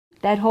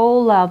that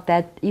whole,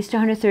 that East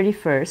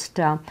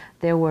 131st,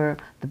 there were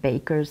the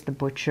bakers, the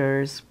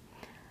butchers,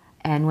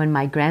 and when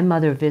my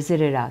grandmother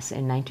visited us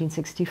in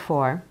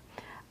 1964,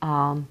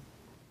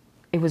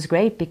 it was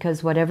great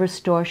because whatever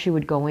store she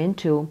would go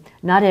into,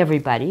 not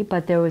everybody,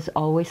 but there was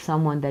always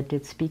someone that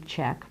did speak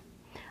Czech.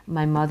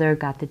 My mother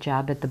got the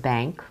job at the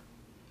bank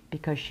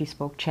because she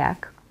spoke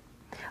Czech.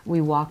 We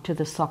walked to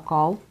the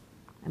Sokol,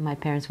 and my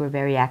parents were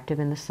very active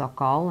in the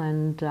Sokol,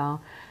 and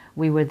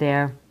we were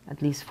there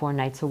at least 4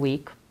 nights a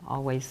week.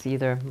 Always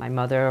either my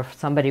mother or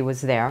somebody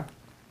was there.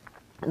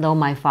 Though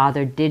my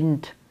father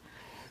didn't.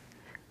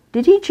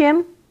 Did he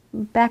gym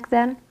back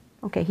then?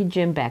 Okay, he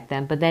gymmed back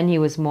then, but then he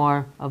was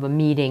more of a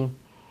meeting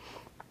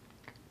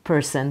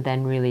person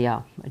than really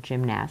a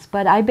gymnast.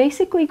 But I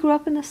basically grew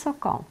up in the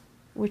Sokol,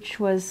 which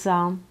was,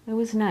 it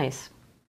was nice.